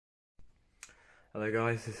Hello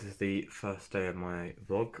guys, this is the first day of my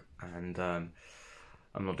vlog and I'm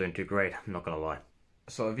not doing too great, I'm not gonna lie.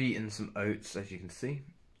 So I've eaten some oats, as you can see,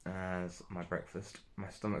 as my breakfast. My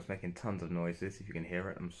stomach's making tons of noises, if you can hear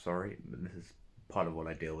it, I'm sorry, but this is part of what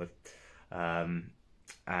I deal with. And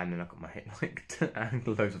then I've got my head licked and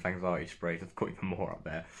loads of anxiety sprays. I've got even more up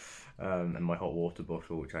there. And my hot water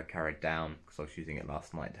bottle, which I carried down because I was using it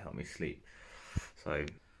last night to help me sleep. So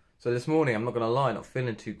this morning, I'm not going to lie, not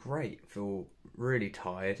feeling too great. Feel really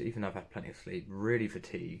tired, even though I've had plenty of sleep. Really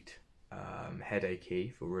fatigued,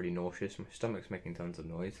 headachy, feel really nauseous. My stomach's making tons of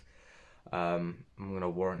noise. I'm going to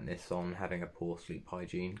warrant this on having a poor sleep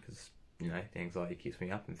hygiene because, you know, the anxiety keeps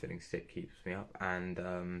me up and feeling sick keeps me up. And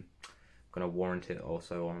I'm going to warrant it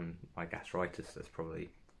also on my gastritis that's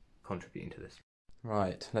probably contributing to this.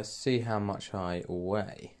 Right, let's see how much I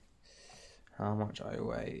weigh. How much I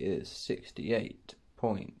weigh is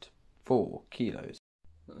 68.4 kilos.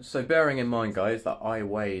 So bearing in mind, guys, that I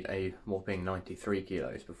weighed a whopping 93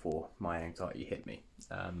 kilos before my anxiety hit me.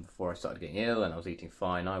 Before I started getting ill and I was eating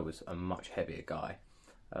fine, I was a much heavier guy.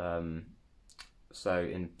 So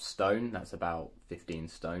in stone, that's about 15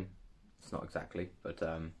 stone. It's not exactly, but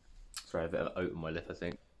sorry, a bit of oat on my lip, I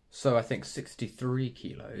think. So I think 63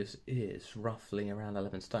 kilos is roughly around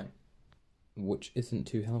 11 stone. Which isn't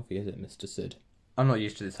too healthy, is it, Mr. Sid? I'm not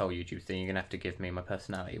used to this whole YouTube thing. You're going to have to give me my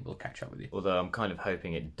personality. We'll catch up with you. Although I'm kind of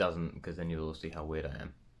hoping it doesn't, because then you'll all see how weird I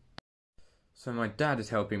am. So my dad is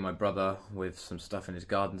helping my brother with some stuff in his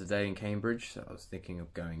garden today in Cambridge. So I was thinking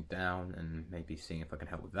of going down and maybe seeing if I can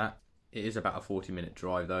help with that. It is about a 40-minute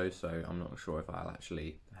drive though, so I'm not sure if I'll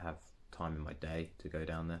actually have time in my day to go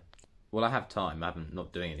down there. Well, I have time. I'm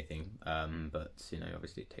not doing anything, but you know,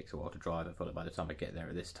 obviously it takes a while to drive. I feel like by the time I get there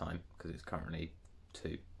at this time, because it's currently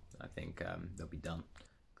 2, I think they'll be done.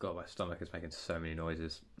 God, my stomach is making so many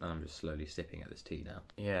noises, and I'm just slowly sipping at this tea now.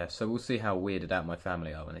 Yeah, so we'll see how weirded out my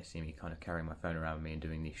family are when they see me kind of carrying my phone around with me and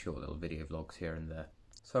doing these short little video vlogs here and there.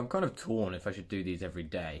 So I'm kind of torn if I should do these every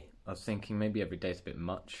day. I was thinking maybe every day is a bit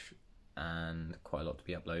much, and quite a lot to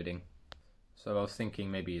be uploading. So I was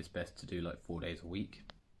thinking maybe it's best to do like 4 days a week.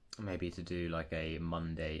 Maybe to do like a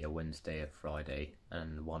Monday, a Wednesday, a Friday,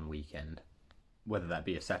 and one weekend. Whether that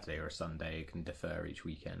be a Saturday or a Sunday, it can defer each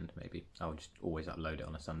weekend, maybe. I'll just always upload it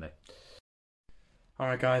on a Sunday.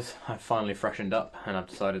 Alright guys, I've finally freshened up, and I've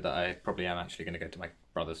decided that I probably am actually going to go to my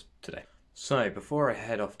brother's today. So, before I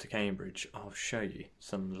head off to Cambridge, I'll show you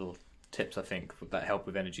some little tips, I think, that help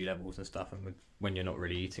with energy levels and stuff, and when you're not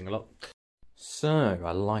really eating a lot. So,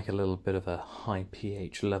 I like a little bit of a high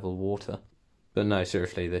pH level water. But no,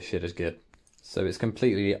 seriously, this shit is good. So it's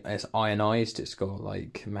ionized, it's got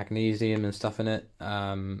like magnesium and stuff in it.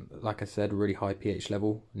 Like I said, really high pH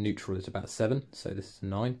level. Neutral is about 7, so this is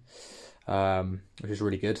 9, which is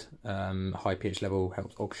really good. High pH level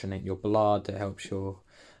helps oxygenate your blood, it helps your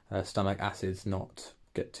stomach acids not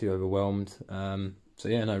get too overwhelmed. So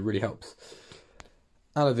yeah, no, it really helps.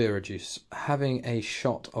 Aloe vera juice. Having a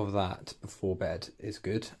shot of that before bed is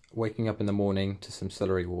good. Waking up in the morning to some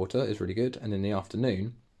celery water is really good. And in the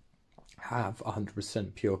afternoon, have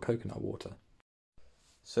 100% pure coconut water.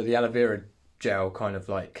 So the aloe vera gel kind of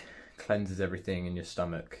like cleanses everything in your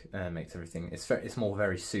stomach, makes everything, it's more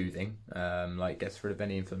very soothing, like gets rid of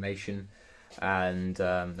any inflammation. And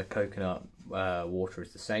the coconut water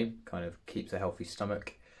is the same, kind of keeps a healthy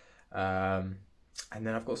stomach. And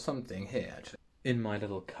then I've got something here actually. In my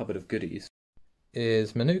little cupboard of goodies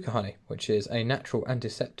is Manuka honey, which is a natural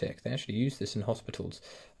antiseptic. They actually use this in hospitals.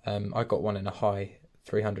 I got one in a high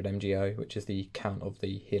 300 mgo, which is the count of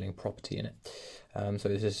the healing property in it. So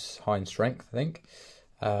this is high in strength, I think.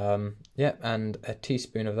 Yeah, and a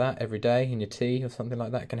teaspoon of that every day in your tea or something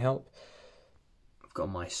like that can help. I've got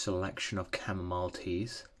my selection of chamomile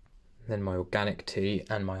teas. Then my organic tea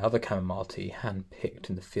and my other chamomile tea, hand-picked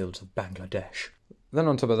in the fields of Bangladesh. Then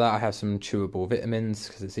on top of that, I have some chewable vitamins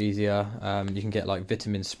because it's easier. You can get like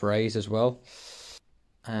vitamin sprays as well.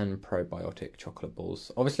 And probiotic chocolate balls.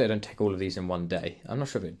 Obviously, I don't take all of these in one day. I'm not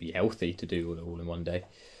sure if it'd be healthy to do all in one day.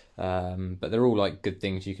 But they're all like good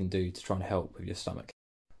things you can do to try and help with your stomach.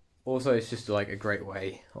 Also, it's just like a great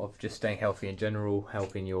way of just staying healthy in general,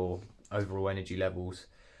 helping your overall energy levels,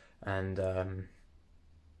 and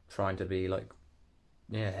trying to be like,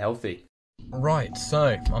 yeah, healthy. Right,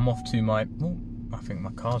 so I'm off to my... Oh, I think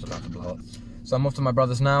my car's about to blow up. So I'm off to my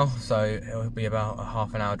brother's now, so it'll be about a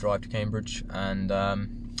half an hour drive to Cambridge, and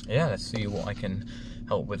yeah, let's see what I can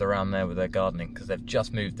help with around there with their gardening, because they've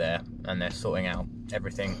just moved there and they're sorting out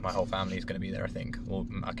everything. My whole family is going to be there, I think. Well,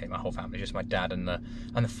 okay, my whole family, just my dad and the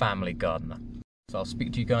family gardener. So I'll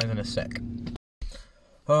speak to you guys in a sec.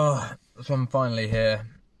 Oh, so I'm finally here.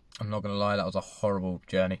 I'm not going to lie, that was a horrible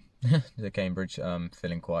journey to Cambridge.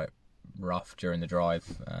 Feeling quite rough during the drive,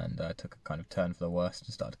 and took a kind of turn for the worst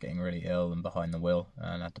and started getting really ill and behind the wheel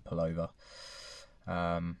and had to pull over.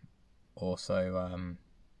 Also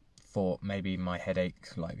thought maybe my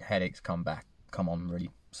headaches come on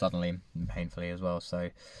really suddenly and painfully as well,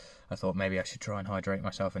 so I thought maybe I should try and hydrate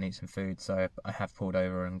myself and eat some food. So I have pulled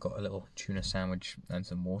over and got a little tuna sandwich and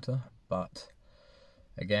some water, but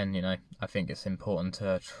again, you know, I think it's important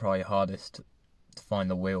to try your hardest to find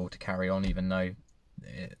the will to carry on, even though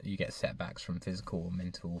you get setbacks from physical or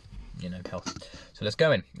mental, you know, health. So let's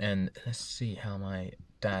go in and let's see how my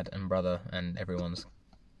dad and brother and everyone's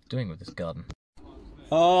doing with this garden.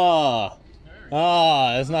 There's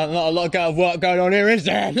not a lot of work going on here, is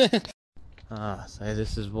there? So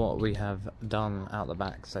this is what we have done out the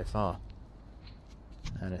back so far,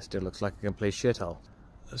 and it still looks like a complete shithole.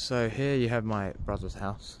 So here you have my brother's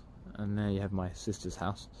house, and there you have my sister's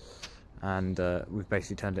house, and we've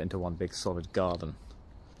basically turned it into one big solid garden.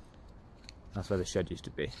 That's where the shed used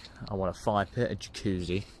to be. I want a fire pit, a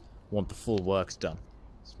jacuzzi, want the full works done.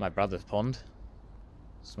 It's my brother's pond.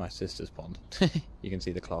 It's my sister's pond. You can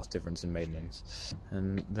see the class difference in maintenance.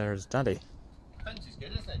 And there's Daddy. The fence is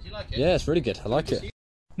good, isn't it? Do you like it? Yeah, it's really good. I like it.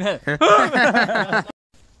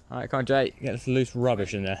 Alright, come on, Jay. Get this loose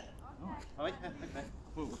rubbish in there. Oh, okay.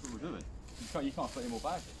 What we're doing? You can't put any more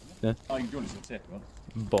bags in, Yeah. Oh, you can join us in a sec, right?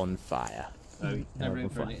 Bonfire. Oh, no room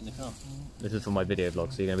for it in the car. This is for my video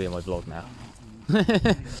vlog, so you're going to be in my vlog now.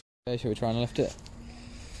 Okay, shall we try and lift it?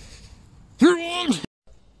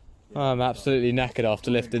 I'm absolutely knackered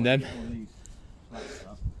after lifting them.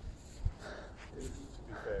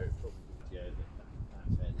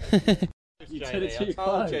 You did it too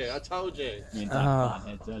close. I told you. Me and Dad butting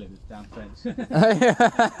heads earlier with down fence.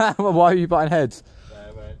 Well, why are you butting heads?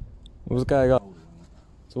 What's going on?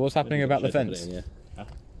 So what's happening about the fence? You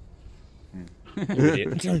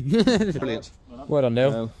idiot. Brilliant. Well done,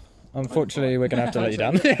 Neil. Unfortunately, we're going to have to let you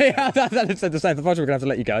down. I said the same. Unfortunately, we're going to have to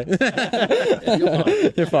let you go.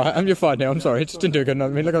 You're fine. You're fine, Neil. I'm sorry. It just didn't do good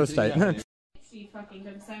enough. I mean, look at the state.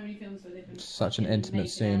 Such an intimate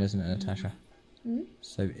scene, isn't it, Natasha? Hmm?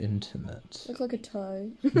 So intimate. Look like a toe.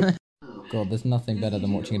 God, there's nothing better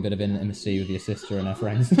than watching a bit of intimacy with your sister and her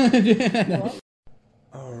friends.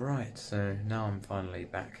 Alright, so now I'm finally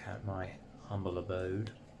back at my humble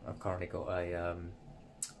abode. I've currently got a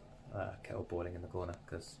kettle boiling in the corner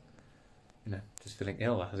because, you know, just feeling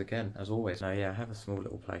ill as always. Now, yeah, I have a small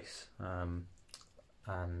little place, and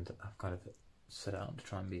I've kind of set out to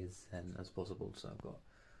try and be as zen as possible. So I've got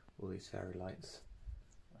all these fairy lights,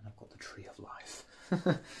 and I've got the tree of life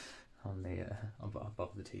on the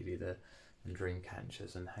above the TV, and dream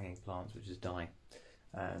catchers and hanging plants, which is dying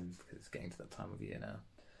because it's getting to that time of year now.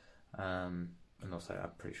 And also,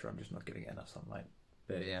 I'm pretty sure I'm just not giving it enough sunlight.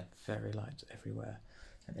 But yeah, fairy lights everywhere,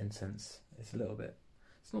 and incense. It's a little bit.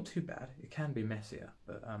 It's not too bad. It can be messier,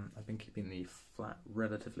 but I've been keeping the flat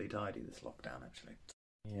relatively tidy this lockdown, actually.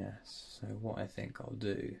 Yes. So what I think I'll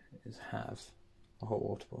do is have a hot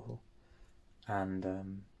water bottle and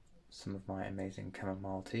some of my amazing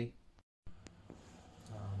chamomile tea.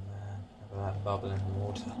 Oh man, look at that bubbling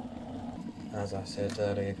water. As I said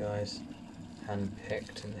earlier, guys,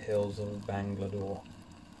 hand-picked in the hills of Bangladesh.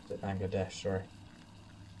 Is it Bangladesh? Sorry.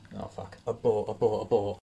 Oh fuck.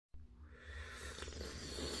 Abort.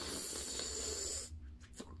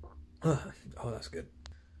 Oh, that's good.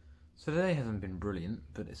 So today hasn't been brilliant,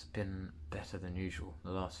 but it's been better than usual.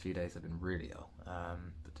 The last few days I've been really ill,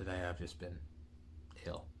 but today I've just been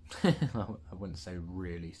ill. I wouldn't say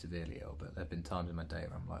really severely ill, but there have been times in my day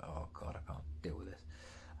where I'm like, oh god, I can't deal with this.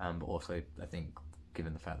 But also, I think,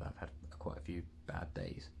 given the fact that I've had quite a few bad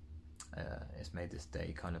days, it's made this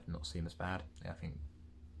day kind of not seem as bad. I think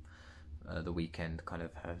the weekend kind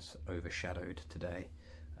of has overshadowed today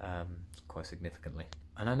quite significantly.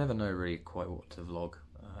 And I never know really quite what to vlog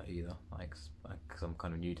either, because I'm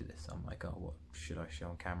kind of new to this. I'm like, oh, what should I show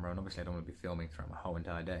on camera? And obviously I don't want to be filming throughout my whole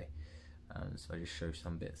entire day. So I just show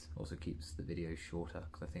some bits. Also keeps the video shorter,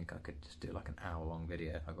 because I think I could just do like an hour-long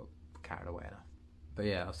video if I got carried away enough. But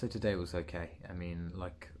yeah, I'll say today was okay. I mean,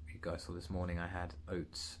 like you guys saw this morning, I had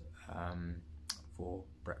oats for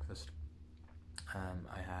breakfast.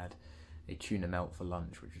 I had a tuna melt for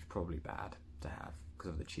lunch, which was probably bad to have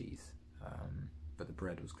because of the cheese. But the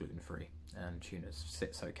bread was gluten-free, and tuna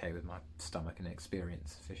sits okay with my stomach and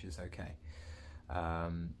experience. Fish is okay.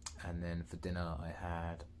 And then for dinner I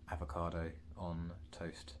had avocado on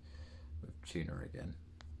toast with tuna again.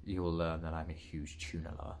 You will learn that I'm a huge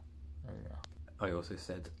tuna lover. I also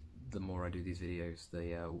said the more I do these videos,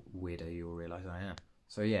 the weirder you'll realise I am.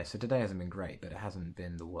 So yeah, so today hasn't been great, but it hasn't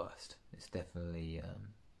been the worst. It's definitely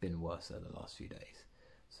been worse the last few days.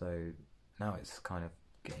 So now it's kind of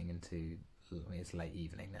getting into, it's late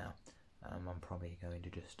evening now. I'm probably going to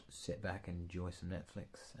just sit back and enjoy some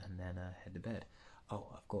Netflix and then head to bed. Oh,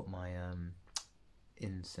 I've got my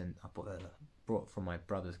incense. I brought from my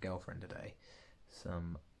brother's girlfriend today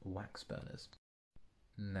some wax burners.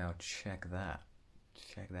 Now check that.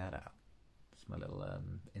 Check that out. It's my little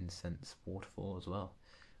incense waterfall as well.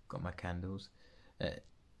 Got my candles. And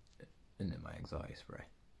then my anxiety spray.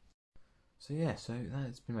 So yeah, so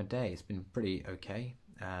that's been my day. It's been pretty okay.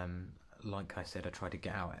 Like I said, I try to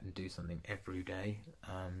get out and do something every day,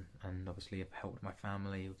 and obviously I've helped my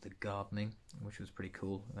family with the gardening, which was pretty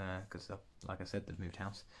cool, because like I said, they've moved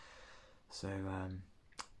house. So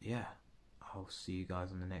yeah, I'll see you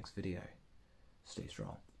guys on the next video. Stay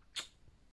strong.